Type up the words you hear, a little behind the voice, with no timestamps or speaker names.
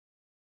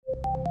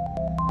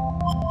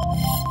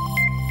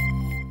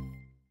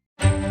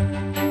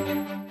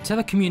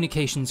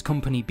Telecommunications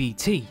company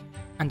BT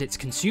and its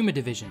consumer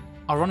division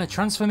are on a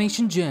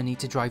transformation journey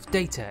to drive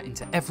data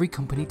into every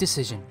company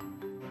decision.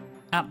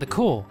 At the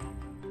core,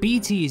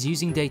 BT is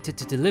using data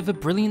to deliver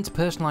brilliant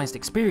personalised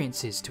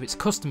experiences to its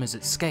customers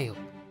at scale,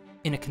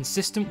 in a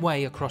consistent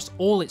way across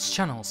all its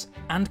channels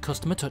and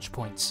customer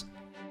touchpoints.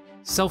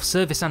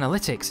 Self-service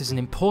analytics is an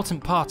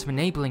important part of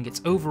enabling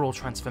its overall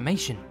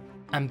transformation,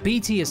 and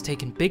BT has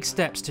taken big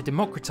steps to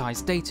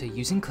democratize data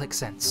using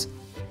Qlik.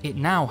 It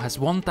now has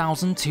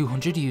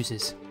 1,200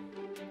 users.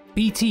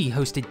 BT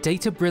hosted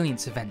Data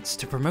Brilliance events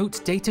to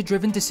promote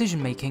data-driven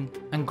decision-making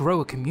and grow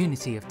a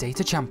community of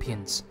data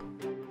champions.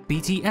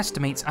 BT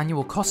estimates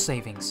annual cost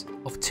savings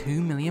of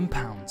 £2 million.